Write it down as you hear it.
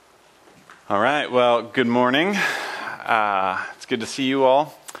All right, well, good morning. It's good to see you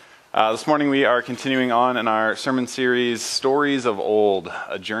all. This morning we are continuing on in our sermon series, Stories of Old,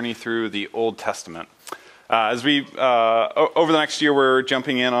 a journey through the Old Testament. Over the next year, we're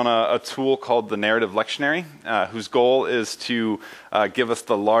jumping in on a tool called the Narrative Lectionary, whose goal is to give us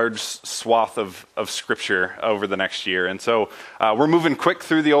the large swath of Scripture over the next year. And so we're moving quick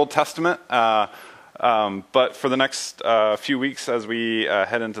through the Old Testament, but for the next few weeks, as we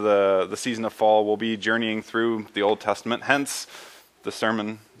head into the season of fall, we'll be journeying through the Old Testament, hence the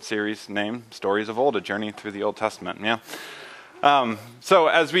sermon series name, Stories of Old, a journey through the Old Testament. Yeah. So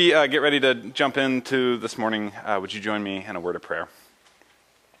as we get ready to jump into this morning, would you join me in a word of prayer?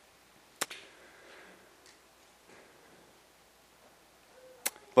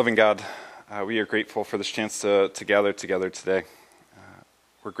 Loving God, we are grateful for this chance to gather together today.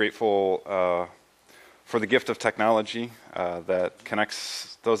 We're grateful for the gift of technology that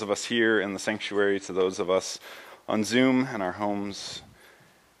connects those of us here in the sanctuary to those of us on Zoom in our homes.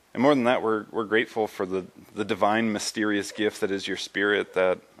 And more than that, we're grateful for the divine, mysterious gift that is your Spirit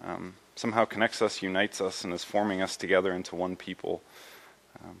that somehow connects us, unites us, and is forming us together into one people.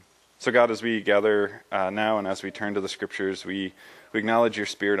 So God, as we gather now and as we turn to the Scriptures, we acknowledge your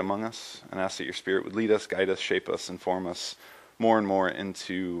Spirit among us and ask that your Spirit would lead us, guide us, shape us, and form us more and more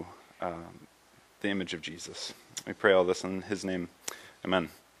into the image of Jesus. We pray all this in his name. Amen.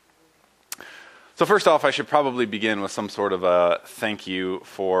 So first off, I should probably begin with some sort of a thank you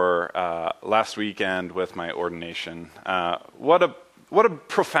for last weekend with my ordination. What a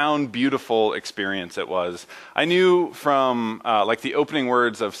profound, beautiful experience it was. I knew from like the opening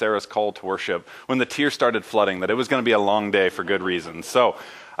words of Sarah's call to worship, when the tears started flooding, that it was going to be a long day for good reasons. So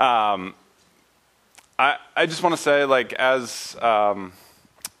I just want to say, like, as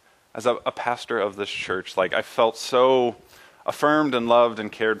a pastor of this church, like, I felt so affirmed and loved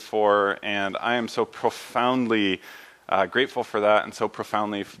and cared for, and I am so profoundly grateful for that, and so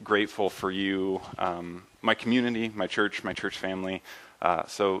profoundly grateful for you, my community, my church family.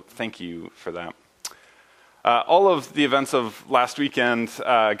 So thank you for that. All of the events of last weekend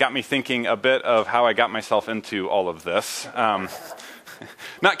got me thinking a bit of how I got myself into all of this.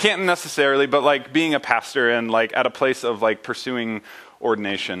 Not Canton necessarily, but like being a pastor and like at a place of like pursuing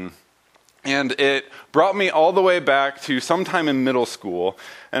ordination. And it brought me all the way back to sometime in middle school.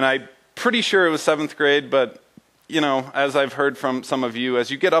 And I'm pretty sure it was 7th grade, but, you know, as I've heard from some of you, as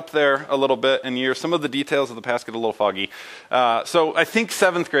you get up there a little bit in years, some of the details of the past get a little foggy. So I think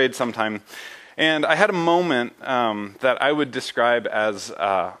 7th grade sometime. And I had a moment that I would describe as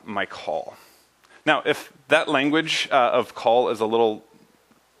my call. Now, if that language of call is a little,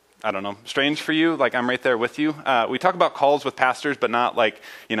 I don't know, strange for you, like I'm right there with you. We talk about calls with pastors, but not like,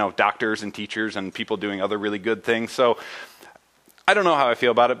 you know, doctors and teachers and people doing other really good things. So I don't know how I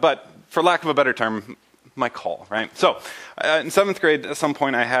feel about it, but for lack of a better term, my call, right? So in 7th grade, at some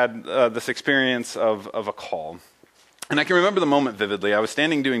point, I had this experience of a call. And I can remember the moment vividly. I was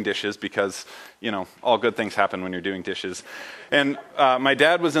standing doing dishes because, you know, all good things happen when you're doing dishes. And my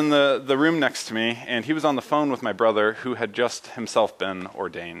dad was in the room next to me, and he was on the phone with my brother, who had just himself been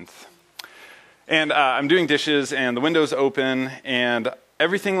ordained. And I'm doing dishes, and the window's open, and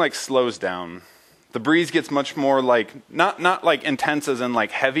everything like slows down. The breeze gets much more like, not like intense as in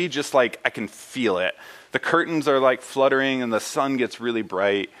like heavy, just like I can feel it. The curtains are like fluttering, and the sun gets really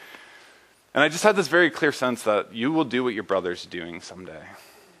bright. And I just had this very clear sense that you will do what your brother's doing someday.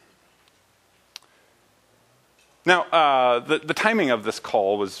 Now, the timing of this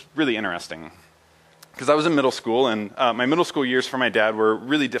call was really interesting, because I was in middle school, and my middle school years for my dad were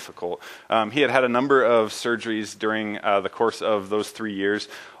really difficult. He had a number of surgeries during the course of those 3 years,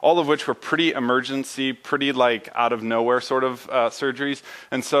 all of which were pretty emergency, pretty like out of nowhere sort of surgeries.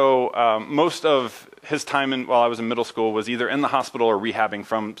 And so most of his time while I was in middle school was either in the hospital or rehabbing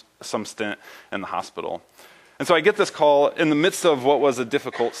from some stint in the hospital. And so I get this call in the midst of what was a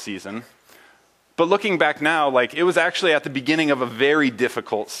difficult season. But looking back now, like, it was actually at the beginning of a very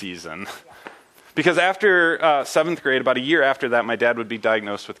difficult season. Because after 7th grade, about a year after that, my dad would be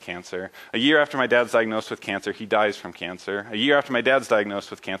diagnosed with cancer. A year after my dad's diagnosed with cancer, he dies from cancer. A year after my dad's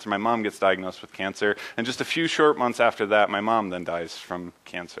diagnosed with cancer, my mom gets diagnosed with cancer. And just a few short months after that, my mom then dies from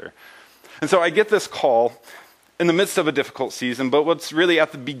cancer. And so I get this call in the midst of a difficult season, but what's really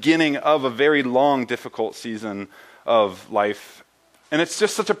at the beginning of a very long, difficult season of life. And it's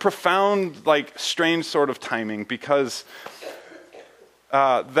just such a profound, like, strange sort of timing, because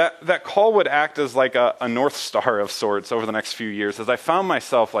that call would act as like a North Star of sorts over the next few years, as I found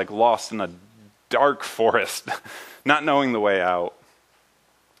myself like lost in a dark forest, not knowing the way out.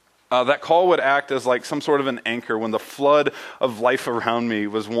 That call would act as like some sort of an anchor when the flood of life around me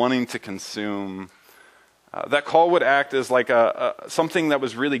was wanting to consume. That call would act as like something that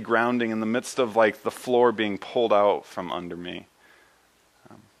was really grounding in the midst of like the floor being pulled out from under me.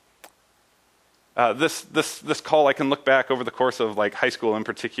 This call, I can look back over the course of like high school in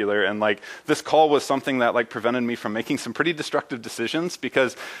particular, and like this call was something that like prevented me from making some pretty destructive decisions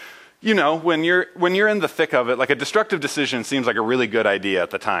because, you know, when you're in the thick of it, like a destructive decision seems like a really good idea at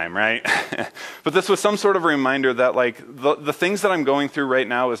the time, right? But this was some sort of a reminder that like the things that I'm going through right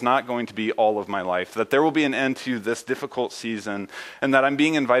now is not going to be all of my life, that there will be an end to this difficult season, and that I'm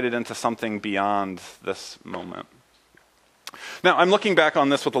being invited into something beyond this moment. Now, I'm looking back on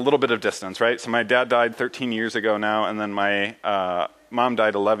this with a little bit of distance, right? So my dad died 13 years ago now, and then my mom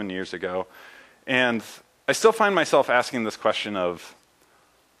died 11 years ago. And I still find myself asking this question of,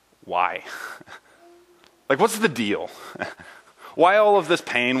 why? Like, what's the deal? Why all of this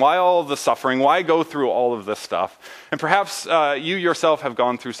pain? Why all of the suffering? Why go through all of this stuff? And perhaps you yourself have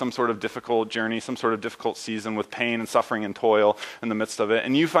gone through some sort of difficult journey, some sort of difficult season with pain and suffering and toil in the midst of it,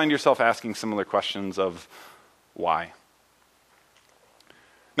 and you find yourself asking similar questions of why?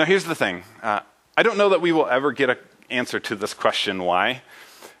 Now, here's the thing. I don't know that we will ever get an answer to this question, why?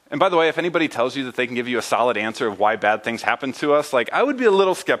 And by the way, if anybody tells you that they can give you a solid answer of why bad things happen to us, like I would be a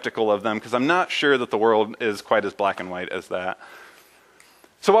little skeptical of them because I'm not sure that the world is quite as black and white as that.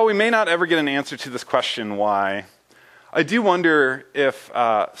 So while we may not ever get an answer to this question, why, I do wonder if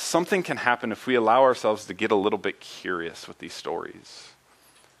something can happen if we allow ourselves to get a little bit curious with these stories.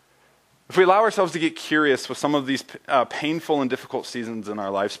 If we allow ourselves to get curious with some of these painful and difficult seasons in our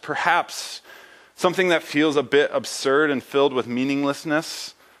lives, perhaps something that feels a bit absurd and filled with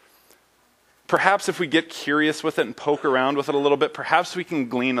meaninglessness, perhaps if we get curious with it and poke around with it a little bit, perhaps we can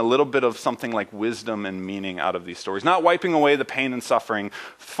glean a little bit of something like wisdom and meaning out of these stories. Not wiping away the pain and suffering,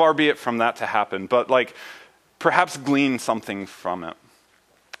 far be it from that to happen, but like perhaps glean something from it.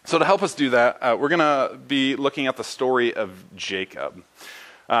 So to help us do that, we're going to be looking at the story of Jacob.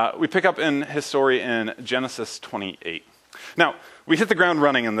 We pick up in his story in Genesis 28. Now, we hit the ground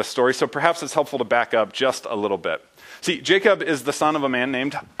running in this story, so perhaps it's helpful to back up just a little bit. See, Jacob is the son of a man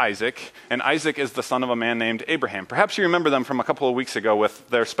named Isaac, and Isaac is the son of a man named Abraham. Perhaps you remember them from a couple of weeks ago with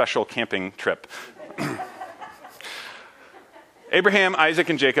their special camping trip. Abraham, Isaac,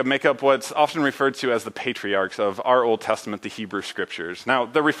 and Jacob make up what's often referred to as the patriarchs of our Old Testament, the Hebrew Scriptures. Now,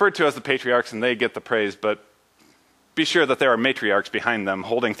 they're referred to as the patriarchs, and they get the praise, but be sure that there are matriarchs behind them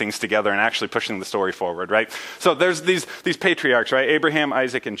holding things together and actually pushing the story forward, right? So there's these patriarchs, right? Abraham,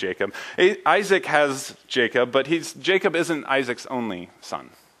 Isaac, and Jacob. Isaac has Jacob, but Jacob isn't Isaac's only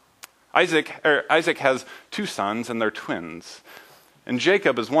son. Isaac has two sons, and they're twins. And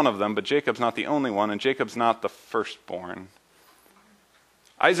Jacob is one of them, but Jacob's not the only one, and Jacob's not the firstborn.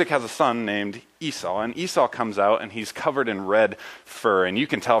 Isaac has a son named Esau, and Esau comes out and he's covered in red fur, and you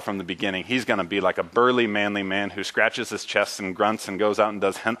can tell from the beginning he's going to be like a burly, manly man who scratches his chest and grunts and goes out and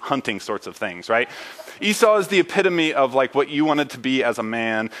does hunting sorts of things, right? Esau is the epitome of like what you wanted to be as a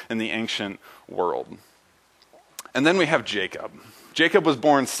man in the ancient world. And then we have Jacob. Jacob was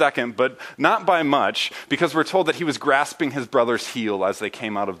born second, but not by much, because we're told that he was grasping his brother's heel as they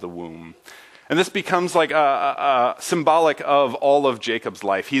came out of the womb. And this becomes like a symbolic of all of Jacob's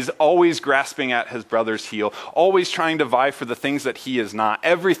life. He's always grasping at his brother's heel, always trying to vie for the things that he is not,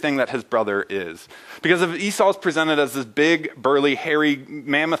 everything that his brother is. Because if Esau is presented as this big, burly, hairy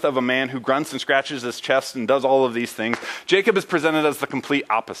mammoth of a man who grunts and scratches his chest and does all of these things, Jacob is presented as the complete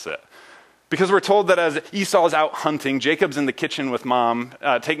opposite. Because we're told that as Esau's out hunting, Jacob's in the kitchen with mom,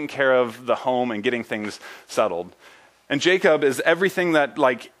 taking care of the home and getting things settled. And Jacob is everything that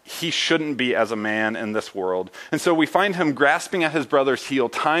like he shouldn't be as a man in this world. And so we find him grasping at his brother's heel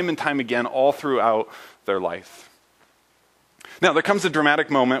time and time again all throughout their life. Now, there comes a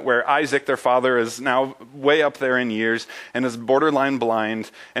dramatic moment where Isaac, their father, is now way up there in years and is borderline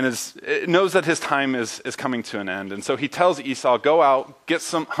blind and knows that his time is coming to an end. And so he tells Esau, go out,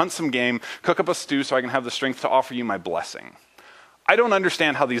 hunt some game, cook up a stew so I can have the strength to offer you my blessing. I don't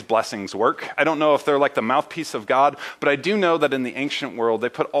understand how these blessings work. I don't know if they're like the mouthpiece of God, but I do know that in the ancient world, they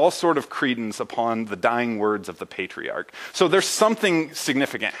put all sort of credence upon the dying words of the patriarch. So there's something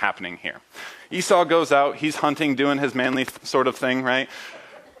significant happening here. Esau goes out, he's hunting, doing his manly sort of thing, right?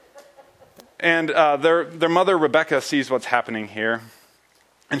 And their mother, Rebecca, sees what's happening here.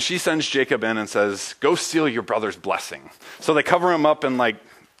 And she sends Jacob in and says, go steal your brother's blessing. So they cover him up in like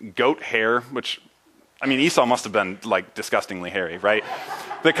goat hair, which, I mean, Esau must have been like disgustingly hairy, right?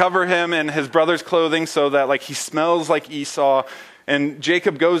 They cover him in his brother's clothing so that like he smells like Esau. And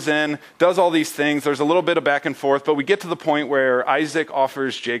Jacob goes in, does all these things. There's a little bit of back and forth, but we get to the point where Isaac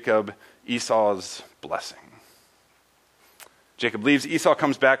offers Jacob Esau's blessing. Jacob leaves. Esau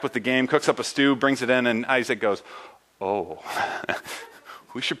comes back with the game, cooks up a stew, brings it in, and Isaac goes, "Oh,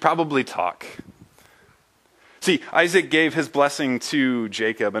 we should probably talk." See, Isaac gave his blessing to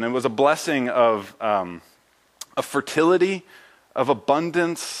Jacob, and it was a blessing of fertility, of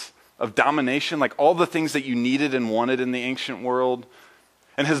abundance, of domination, like all the things that you needed and wanted in the ancient world.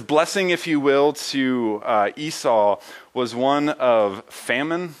 And his blessing, if you will, to Esau was one of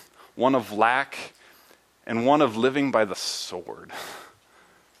famine, one of lack, and one of living by the sword.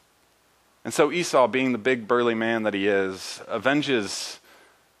 And so Esau, being the big burly man that he is, avenges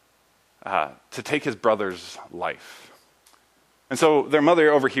to take his brother's life. And so their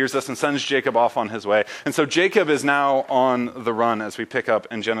mother overhears this and sends Jacob off on his way. And so Jacob is now on the run, as we pick up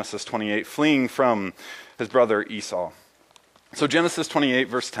in Genesis 28, fleeing from his brother Esau. So Genesis 28,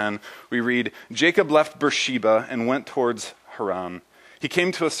 verse 10, we read, "Jacob left Beersheba and went towards Haran. He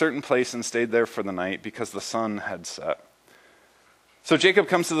came to a certain place and stayed there for the night because the sun had set." So Jacob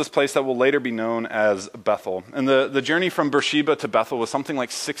comes to this place that will later be known as Bethel. And the journey from Beersheba to Bethel was something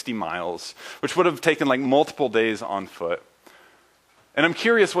like 60 miles, which would have taken like multiple days on foot. And I'm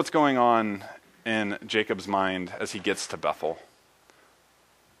curious what's going on in Jacob's mind as he gets to Bethel.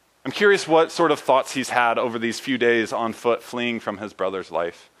 I'm curious what sort of thoughts he's had over these few days on foot fleeing from his brother's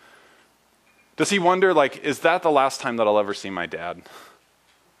life. Does he wonder, like, is that the last time that I'll ever see my dad?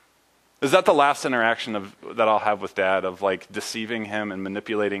 Is that the last interaction that I'll have with Dad, of like deceiving him and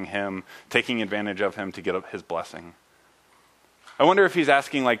manipulating him, taking advantage of him to get his blessing? I wonder if he's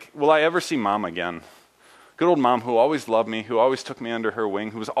asking, like, will I ever see Mom again? Good old Mom who always loved me, who always took me under her wing,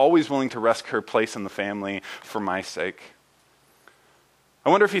 who was always willing to risk her place in the family for my sake.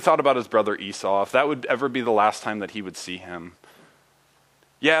 I wonder if he thought about his brother Esau, if that would ever be the last time that he would see him.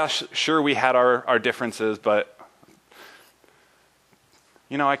 Yeah, sure, we had our differences, but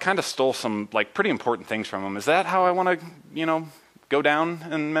I kind of stole some like pretty important things from him. Is that how I want to, go down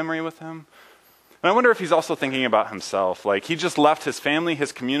in memory with him? And I wonder if he's also thinking about himself. Like, he just left his family,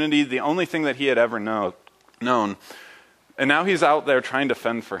 his community, the only thing that he had ever known. And now he's out there trying to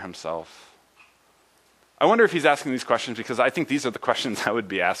fend for himself. I wonder if he's asking these questions because I think these are the questions I would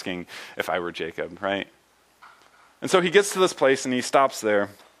be asking if I were Jacob, right? And so he gets to this place and he stops there.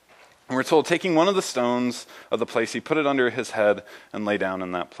 And we're told, taking one of the stones of the place, he put it under his head and lay down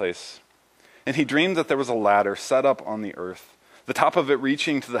in that place. And he dreamed that there was a ladder set up on the earth, the top of it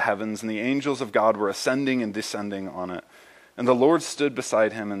reaching to the heavens, and the angels of God were ascending and descending on it. And the Lord stood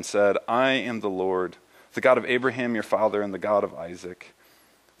beside him and said, "I am the Lord, the God of Abraham your father and the God of Isaac.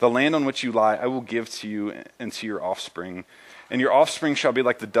 The land on which you lie I will give to you and to your offspring. And your offspring shall be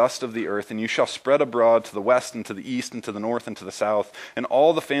like the dust of the earth, and you shall spread abroad to the west and to the east and to the north and to the south, and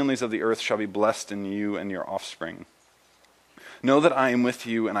all the families of the earth shall be blessed in you and your offspring. Know that I am with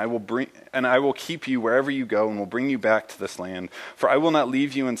you, and I will keep you wherever you go, and will bring you back to this land. For I will not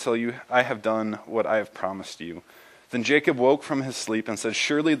leave you until I have done what I have promised you." Then Jacob woke from his sleep and said,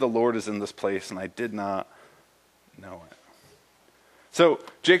 "Surely the Lord is in this place, and I did not know it." So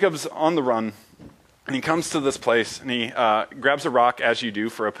Jacob's on the run. And he comes to this place, and he grabs a rock, as you do,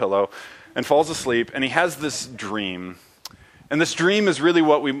 for a pillow, and falls asleep, and he has this dream. And this dream is really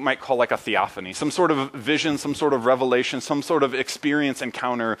what we might call like a theophany, some sort of vision, some sort of revelation, some sort of experience,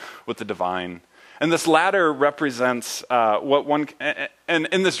 encounter with the divine. And this ladder represents and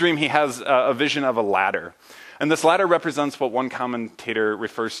in this dream he has a vision of a ladder. And this ladder represents what one commentator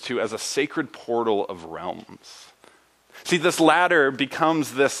refers to as a sacred portal of realms. See, this ladder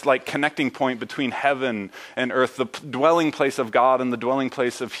becomes this like connecting point between heaven and earth, the dwelling place of God and the dwelling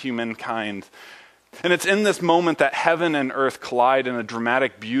place of humankind. And it's in this moment that heaven and earth collide in a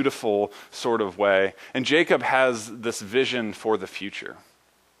dramatic, beautiful sort of way. And Jacob has this vision for the future.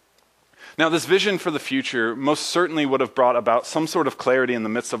 Now, this vision for the future most certainly would have brought about some sort of clarity in the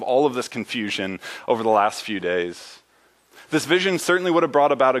midst of all of this confusion over the last few days. This vision certainly would have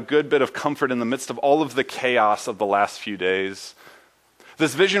brought about a good bit of comfort in the midst of all of the chaos of the last few days.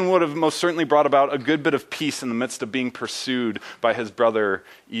 This vision would have most certainly brought about a good bit of peace in the midst of being pursued by his brother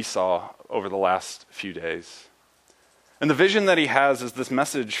Esau over the last few days. And the vision that he has is this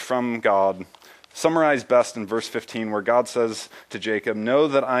message from God, summarized best in verse 15, where God says to Jacob, "Know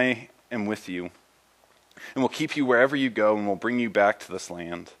that I am with you, and will keep you wherever you go, and will bring you back to this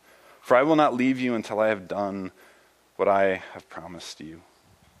land. For I will not leave you until I have done what I have promised you."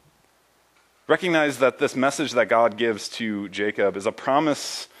 Recognize that this message that God gives to Jacob is a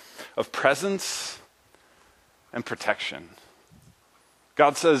promise of presence and protection.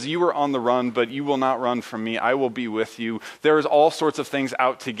 God says, you are on the run, but you will not run from me. I will be with you. There is all sorts of things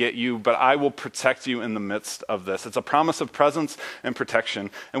out to get you, but I will protect you in the midst of this. It's a promise of presence and protection.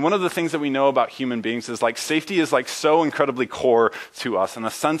 And one of the things that we know about human beings is like safety is like so incredibly core to us. And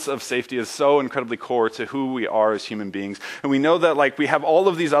a sense of safety is so incredibly core to who we are as human beings. And we know that like we have all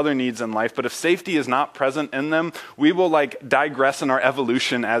of these other needs in life, but if safety is not present in them, we will like digress in our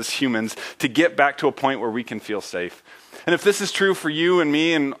evolution as humans to get back to a point where we can feel safe. And if this is true for you and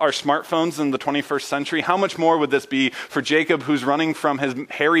me and our smartphones in the 21st century, how much more would this be for Jacob, who's running from his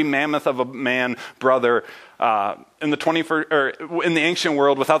hairy mammoth of a man brother in the 21st or in the ancient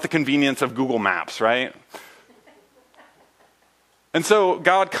world without the convenience of Google Maps, right? And so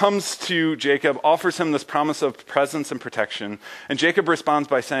God comes to Jacob, offers him this promise of presence and protection, and Jacob responds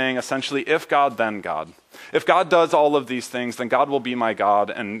by saying, essentially, if God, then God. If God does all of these things, then God will be my God,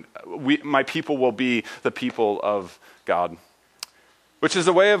 and my people will be the people of God. Which is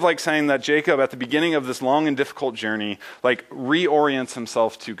a way of like saying that Jacob, at the beginning of this long and difficult journey, like reorients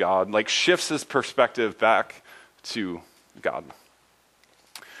himself to God, like shifts his perspective back to God.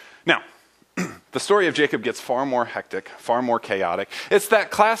 Now, the story of Jacob gets far more hectic, far more chaotic. It's that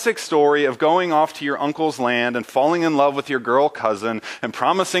classic story of going off to your uncle's land and falling in love with your girl cousin and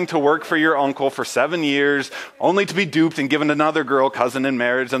promising to work for your uncle for 7 years, only to be duped and given another girl cousin in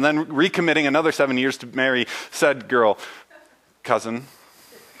marriage, and then recommitting another 7 years to marry said girl cousin.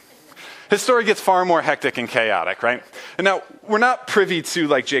 His story gets far more hectic and chaotic, right? And now, we're not privy to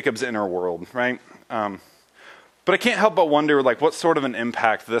like Jacob's inner world, right? But I can't help but wonder, like, what sort of an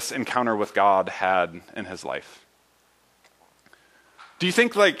impact this encounter with God had in his life. Do you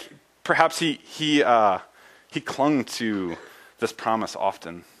think, like, perhaps he clung to this promise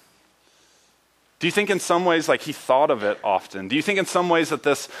often? Do you think in some ways, like, he thought of it often? Do you think in some ways that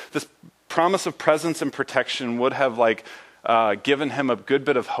this promise of presence and protection would have, like, given him a good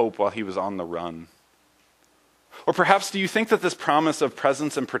bit of hope while he was on the run? Or perhaps do you think that this promise of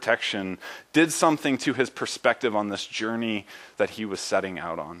presence and protection did something to his perspective on this journey that he was setting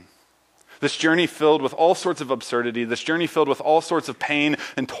out on? This journey filled with all sorts of absurdity, this journey filled with all sorts of pain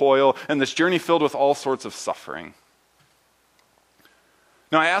and toil, and this journey filled with all sorts of suffering.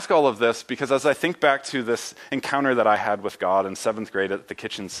 Now, I ask all of this because as I think back to this encounter that I had with God in 7th grade at the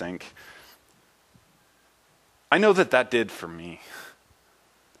kitchen sink, I know that that did for me.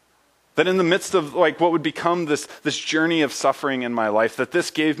 That in the midst of like what would become this journey of suffering in my life, that this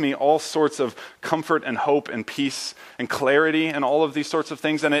gave me all sorts of comfort and hope and peace and clarity and all of these sorts of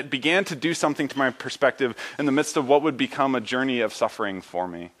things. And it began to do something to my perspective in the midst of what would become a journey of suffering for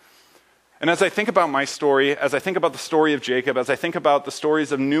me. And as I think about my story, as I think about the story of Jacob, as I think about the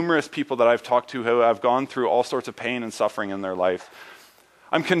stories of numerous people that I've talked to who have gone through all sorts of pain and suffering in their life,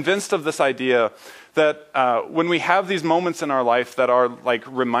 I'm convinced of this idea that when we have these moments in our life that are like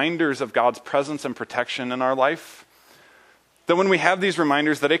reminders of God's presence and protection in our life, that when we have these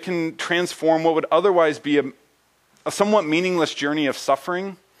reminders that it can transform what would otherwise be a somewhat meaningless journey of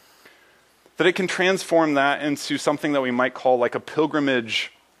suffering, that it can transform that into something that we might call like a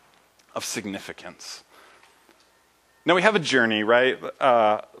pilgrimage of significance. Now we have a journey, right?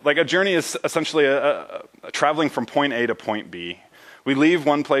 Like a journey is essentially a traveling from point A to point B. We leave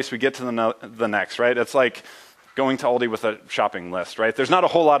one place, we get to the next, right? It's like going to Aldi with a shopping list, right? There's not a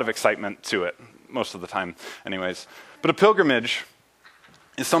whole lot of excitement to it, most of the time anyways. But a pilgrimage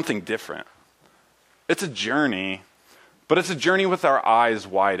is something different. It's a journey, but it's a journey with our eyes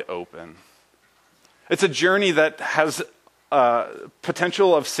wide open. It's a journey that has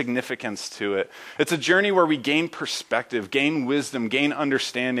potential of significance to it. It's a journey where we gain perspective, gain wisdom, gain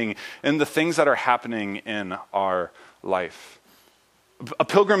understanding in the things that are happening in our life. A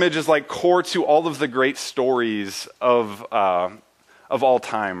pilgrimage is like core to all of the great stories of all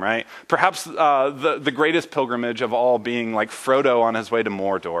time, right? Perhaps the greatest pilgrimage of all being like Frodo on his way to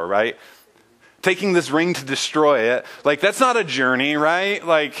Mordor, right? Taking this ring to destroy it. Like, that's not a journey, right?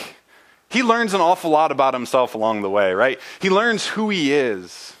 Like, he learns an awful lot about himself along the way, right? He learns who he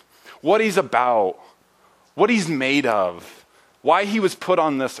is, what he's about, what he's made of, why he was put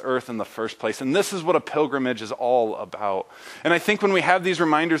on this earth in the first place. And this is what a pilgrimage is all about. And I think when we have these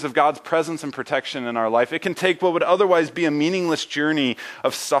reminders of God's presence and protection in our life, it can take what would otherwise be a meaningless journey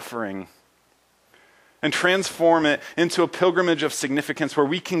of suffering and transform it into a pilgrimage of significance where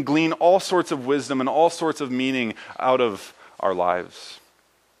we can glean all sorts of wisdom and all sorts of meaning out of our lives.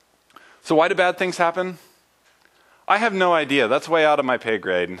 So why do bad things happen? I have no idea. That's way out of my pay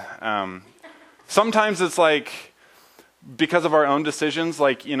grade. Sometimes it's like because of our own decisions,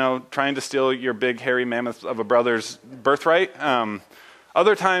 like, you know, trying to steal your big hairy mammoth of a brother's birthright.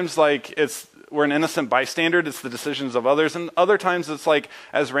 Other times, like, it's we're an innocent bystander. It's the decisions of others. And other times it's like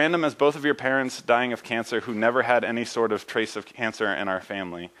as random as both of your parents dying of cancer who never had any sort of trace of cancer in our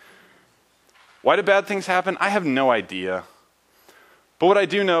family. Why do bad things happen? I have no idea. But what I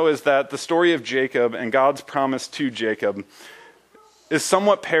do know is that the story of Jacob and God's promise to Jacob is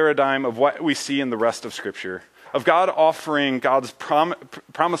somewhat paradigm of what we see in the rest of Scripture, of God offering God's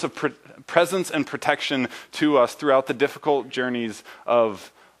promise of presence and protection to us throughout the difficult journeys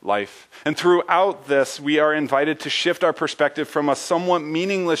of life. And throughout this, we are invited to shift our perspective from a somewhat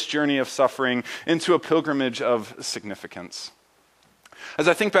meaningless journey of suffering into a pilgrimage of significance. As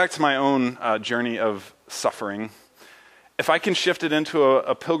I think back to my own journey of suffering, if I can shift it into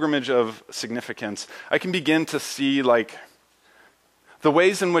a pilgrimage of significance, I can begin to see the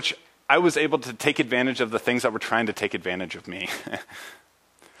ways in which I was able to take advantage of the things that were trying to take advantage of me.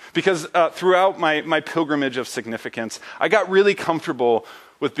 Because throughout my pilgrimage of significance, I got really comfortable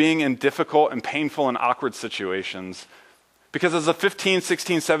with being in difficult and painful and awkward situations. Because as a 15,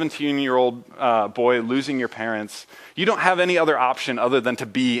 16, 17-year-old boy losing your parents, you don't have any other option other than to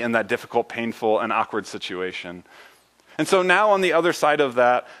be in that difficult, painful, and awkward situation. And so now on the other side of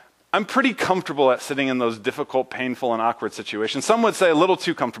that, I'm pretty comfortable at sitting in those difficult, painful, and awkward situations. Some would say a little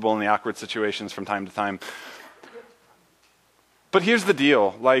too comfortable in the awkward situations from time to time. But here's the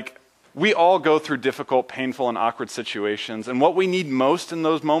deal. We all go through difficult, painful, and awkward situations. And what we need most in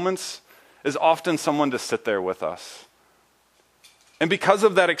those moments is often someone to sit there with us. And because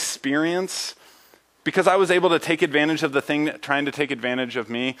of that experience, because I was able to take advantage of the thing trying to take advantage of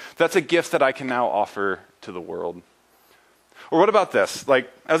me, that's a gift that I can now offer to the world. Or what about this?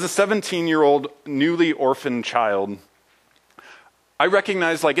 As a 17-year-old newly orphaned child, I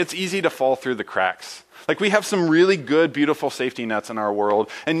recognize it's easy to fall through the cracks. We have some really good, beautiful safety nets in our world,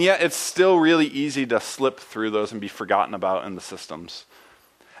 and yet it's still really easy to slip through those and be forgotten about in the systems.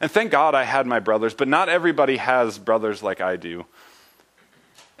 And thank God I had my brothers, but not everybody has brothers like I do.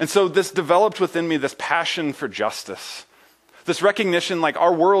 And so this developed within me this passion for justice. This recognition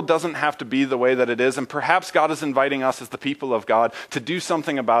our world doesn't have to be the way that it is, and perhaps God is inviting us as the people of God to do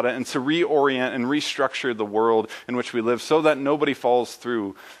something about it and to reorient and restructure the world in which we live so that nobody falls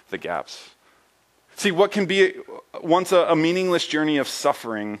through the gaps. See, what can be once a meaningless journey of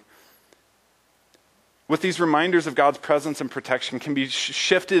suffering, with these reminders of God's presence and protection, can be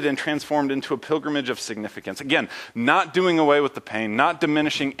shifted and transformed into a pilgrimage of significance. Again, not doing away with the pain, not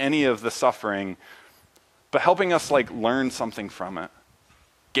diminishing any of the suffering, but helping us learn something from it.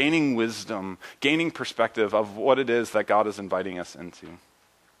 Gaining wisdom, gaining perspective of what it is that God is inviting us into.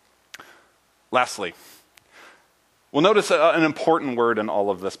 Lastly, we'll notice an important word in all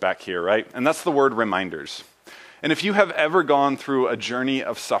of this back here, right? And that's the word reminders. And if you have ever gone through a journey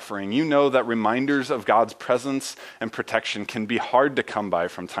of suffering, you know that reminders of God's presence and protection can be hard to come by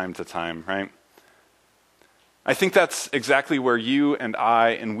from time to time, right? I think that's exactly where you and I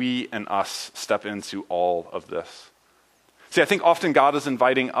and we and us step into all of this. See, I think often God is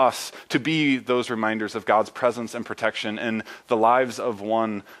inviting us to be those reminders of God's presence and protection in the lives of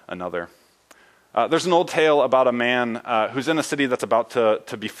one another. There's an old tale about a man who's in a city that's about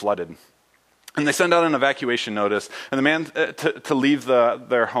to be flooded. And they send out an evacuation notice, and the man to leave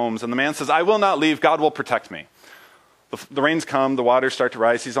their homes. And the man says, "I will not leave, God will protect me." The rains come, the waters start to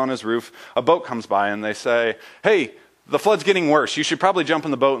rise, he's on his roof, a boat comes by and they say, "Hey, the flood's getting worse, you should probably jump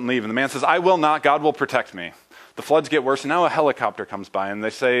in the boat and leave." And the man says, "I will not, God will protect me." The floods get worse, and now a helicopter comes by and they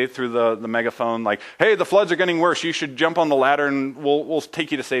say through the megaphone, "Hey, the floods are getting worse, you should jump on the ladder and we'll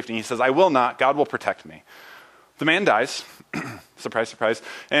take you to safety." And he says, "I will not, God will protect me." The man dies, surprise, surprise,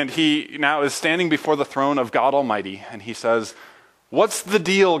 and he now is standing before the throne of God Almighty, and he says, "What's the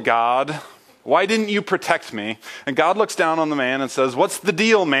deal, God? Why didn't you protect me?" And God looks down on the man and says, "What's the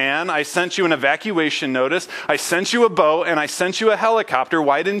deal, man? I sent you an evacuation notice, I sent you a boat, and I sent you a helicopter.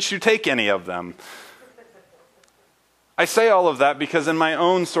 Why didn't you take any of them?" I say all of that because in my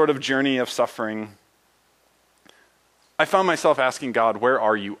own sort of journey of suffering, I found myself asking God, "Where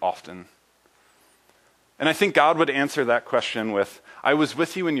are you often?" And I think God would answer that question with, "I was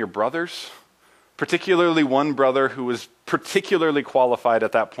with you and your brothers," particularly one brother who was particularly qualified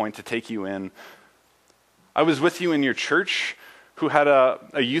at that point to take you in. "I was with you in your church," who had a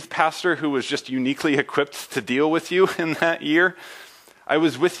youth pastor who was just uniquely equipped to deal with you in that year. "I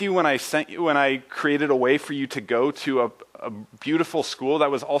was with you when I created a way for you to go to a beautiful school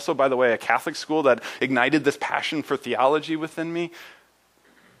that was also, by the way, a Catholic school that ignited this passion for theology within me."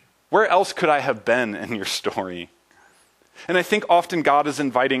 Where else could I have been in your story? And I think often God is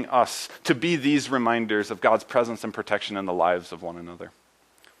inviting us to be these reminders of God's presence and protection in the lives of one another.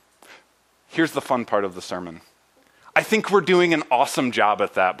 Here's the fun part of the sermon. I think we're doing an awesome job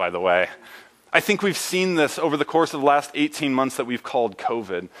at that, by the way. I think we've seen this over the course of the last 18 months that we've called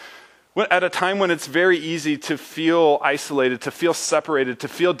COVID. At a time when it's very easy to feel isolated, to feel separated, to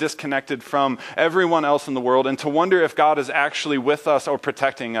feel disconnected from everyone else in the world, and to wonder if God is actually with us or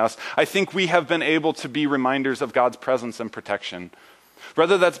protecting us, I think we have been able to be reminders of God's presence and protection.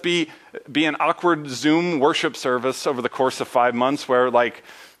 Whether that's be an awkward Zoom worship service over the course of 5 months where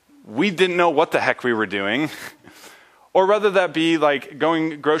we didn't know what the heck we were doing, or whether that be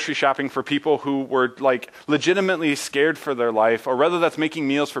going grocery shopping for people who were legitimately scared for their life, or whether that's making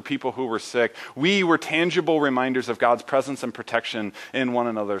meals for people who were sick, we were tangible reminders of God's presence and protection in one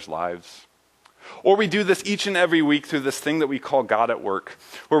another's lives. Or we do this each and every week through this thing that we call God at Work,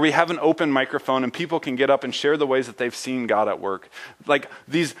 where we have an open microphone and people can get up and share the ways that they've seen God at work.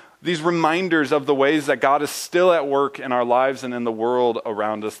 These reminders of the ways that God is still at work in our lives and in the world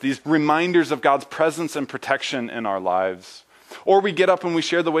around us. These reminders of God's presence and protection in our lives. Or we get up and we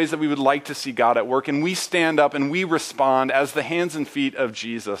share the ways that we would like to see God at work, and we stand up and we respond as the hands and feet of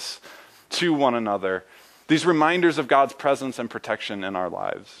Jesus to one another. These reminders of God's presence and protection in our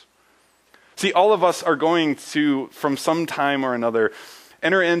lives. See, all of us are going to, from some time or another,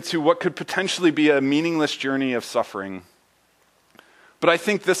 enter into what could potentially be a meaningless journey of suffering. But I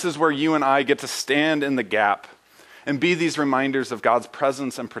think this is where you and I get to stand in the gap and be these reminders of God's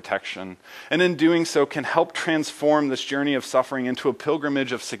presence and protection. And in doing so, can help transform this journey of suffering into a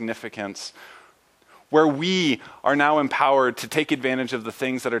pilgrimage of significance, where we are now empowered to take advantage of the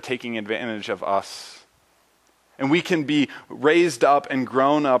things that are taking advantage of us. And we can be raised up and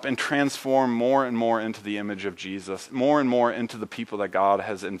grown up and transformed more and more into the image of Jesus, more and more into the people that God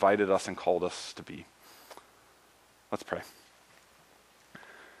has invited us and called us to be. Let's pray.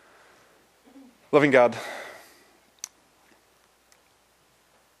 Loving God,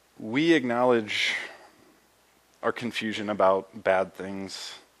 we acknowledge our confusion about bad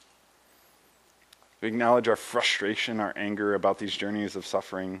things. We acknowledge our frustration, our anger about these journeys of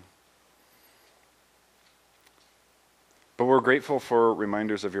suffering. But we're grateful for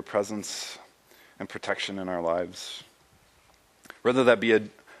reminders of your presence and protection in our lives. Whether that be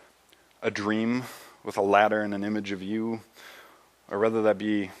a dream with a ladder and an image of you, or whether that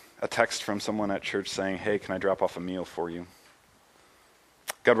be a text from someone at church saying, hey, can I drop off a meal for you?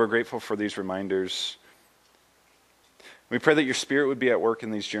 God, we're grateful for these reminders. We pray that your Spirit would be at work in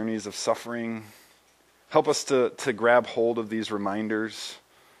these journeys of suffering. Help us to grab hold of these reminders.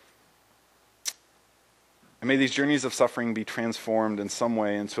 And may these journeys of suffering be transformed in some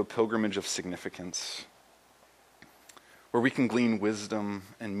way into a pilgrimage of significance, where we can glean wisdom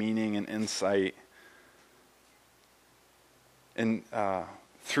and meaning and insight, and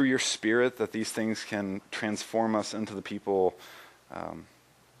through your Spirit, that these things can transform us into the people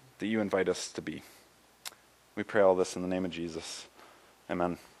that you invite us to be. We pray all this in the name of Jesus.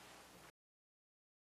 Amen.